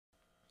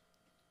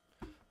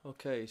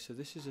Okay, so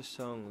this is a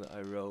song that I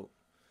wrote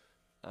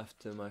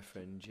after my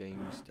friend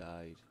James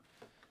died,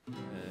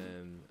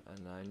 and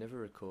I never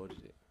recorded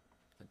it.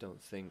 I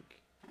don't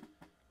think,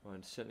 or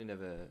I certainly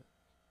never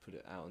put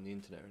it out on the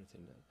internet or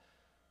anything.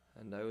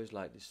 And I always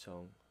liked this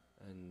song,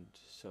 and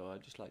so I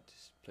just like to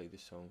play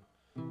this song.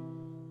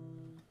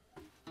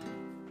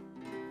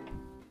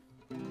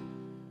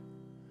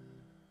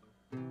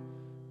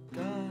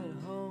 Got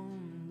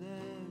home,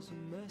 there's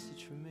a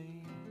message for me.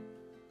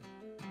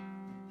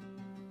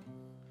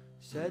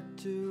 Said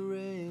to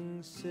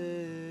ring,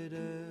 said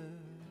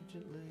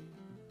urgently.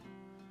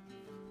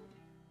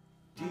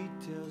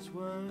 Details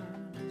weren't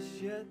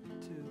as yet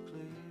too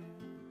clear,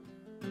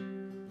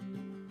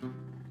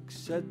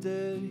 except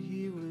that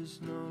he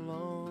was no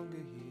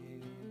longer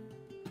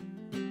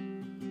here.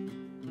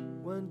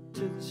 Went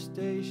to the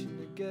station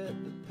to get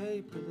the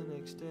paper the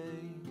next day.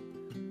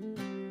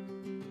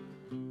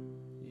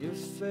 Your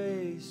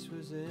face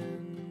was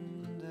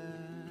in there.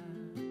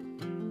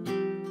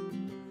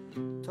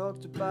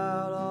 Talked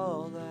about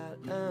all that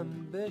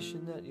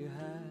ambition that you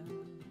had.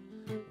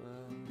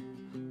 Well,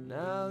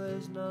 now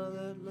there's none of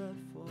that left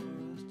for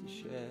us to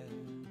share.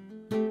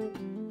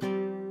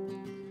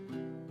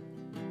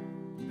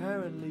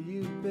 Apparently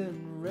you've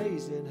been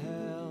raising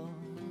hell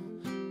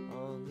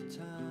all the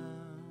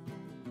time,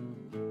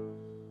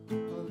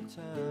 all the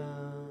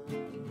time.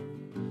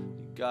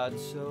 You got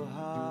so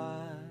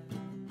high,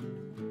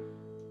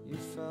 you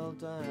fell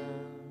down,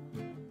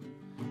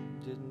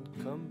 didn't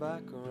come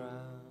back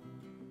around.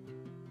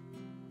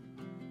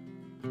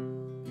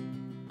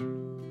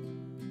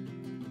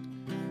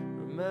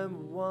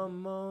 Remember one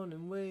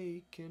morning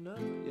waking up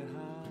at your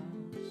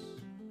house.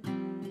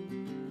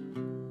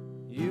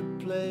 You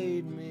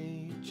played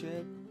me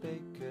Chet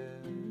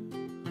Baker.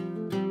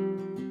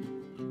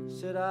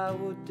 Said I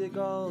would dig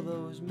all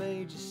those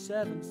major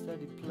sevenths that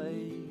he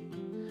played,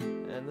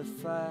 and the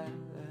fact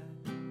that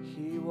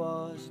he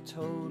was a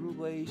total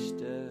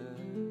waster.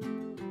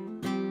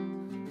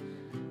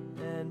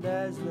 And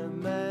as the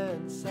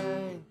man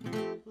sang,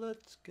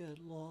 "Let's get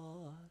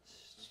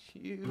lost,"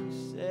 you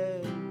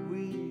said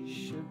we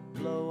should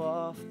blow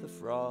off the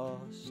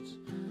frost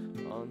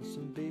on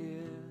some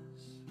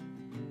beers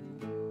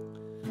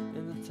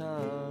in the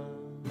town.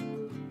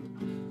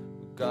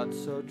 We got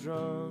so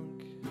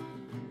drunk,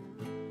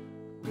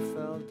 we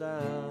fell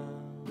down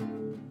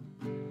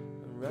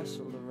and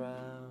wrestled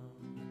around.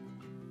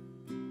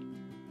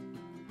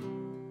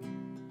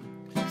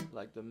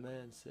 Like the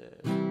man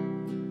said,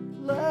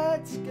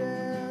 "Let's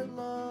get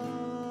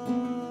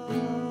lost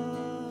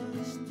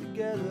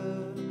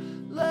together.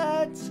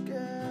 Let's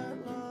get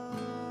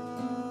lost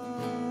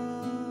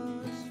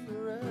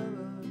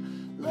forever.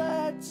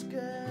 Let's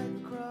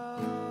get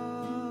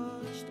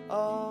crushed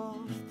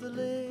off the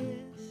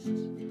list.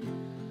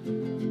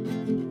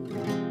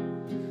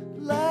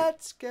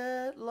 Let's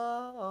get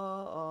lost."